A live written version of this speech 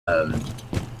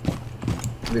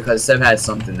because Seb had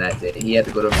something that day. He had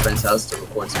to go to a friend's house to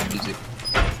record some music,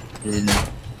 and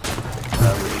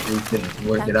we couldn't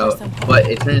work it out. But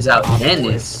it turns out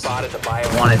Dennis wanted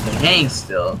to hang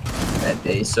still that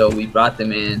day, so we brought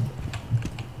them in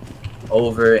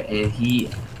over, and he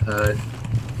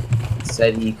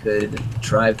said he could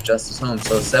drive Justice home.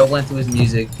 So Seb went to his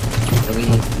music, and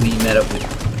we met up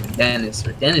with Dennis.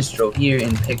 Or Dennis drove here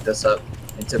and picked us up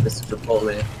and took us to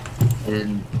Chipotle,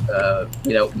 and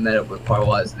met up with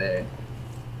Parwaz there.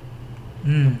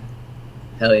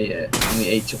 Hell yeah! And we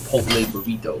ate Chipotle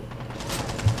burrito.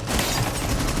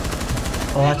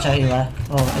 Oh, watch out, Eli.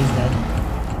 Oh, he's dead.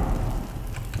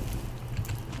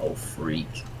 Oh,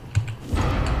 freak.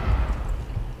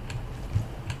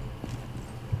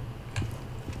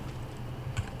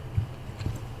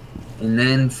 And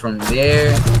then from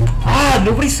there... Ah,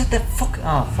 nobody said that fuck...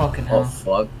 Oh, fucking hell. Oh,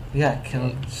 fuck. We got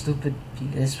killed. Stupid...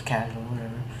 It's casual,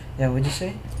 whatever. Yeah, what'd you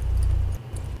say?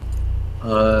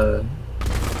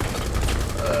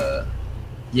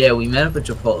 Yeah, we met up at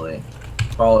Chipotle.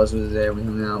 Carlos was there, we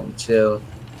hung out, we chilled.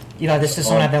 You know, there's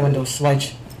someone at that window.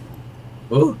 Sludge.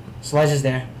 Ooh. Sludge is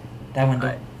there. That window.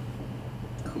 Right.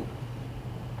 Cool.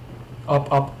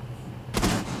 Up.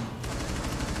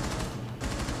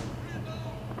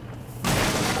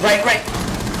 Right.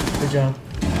 Good job.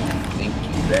 Thank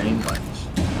you very much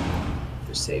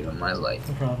for saving my life.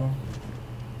 No problem.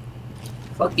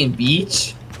 Fucking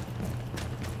beach.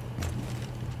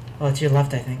 Oh, it's your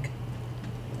left, I think.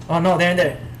 Oh no, they're in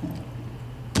there.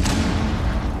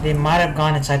 They might have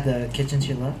gone inside the kitchen to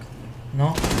your left.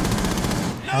 No?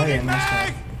 Hell yeah,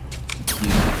 nice job.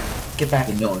 Get back.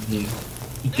 No, here.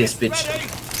 Eat this bitch.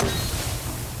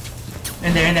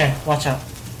 In there. Watch out.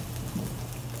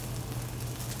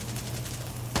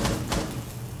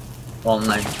 All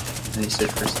night. Let me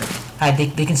search for a second. Hi,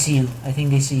 they can see you. I think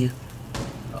they see you.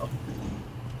 Oh.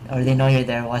 Or they know you're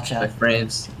there. Watch out. My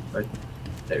frames. Right.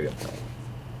 There we go.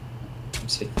 I'm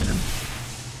safe for them.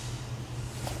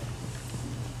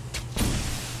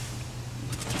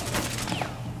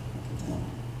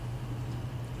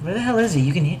 Where the hell is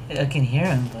he? I can hear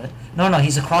him, but no,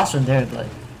 he's across from there. But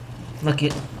look,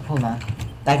 hold on.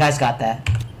 That guy's got that,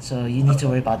 so you need to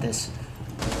worry about this.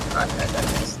 Alright, I got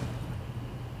this.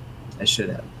 I should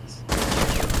have this.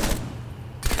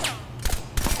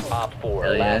 Op 4,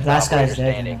 Hell yeah. Last guy's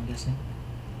dead, I'm guessing.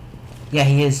 Yeah,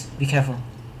 he is. Be careful.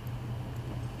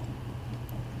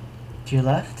 To your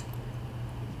left.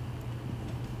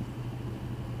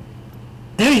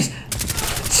 There he is.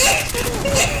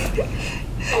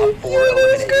 Op 4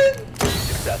 eliminated.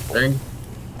 Successful.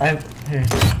 Here.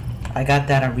 I got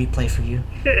that on replay for you.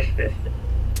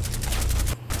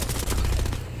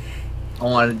 I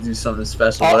wanted to do something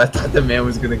special, but I thought the man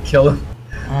was gonna kill him.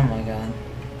 Oh my god.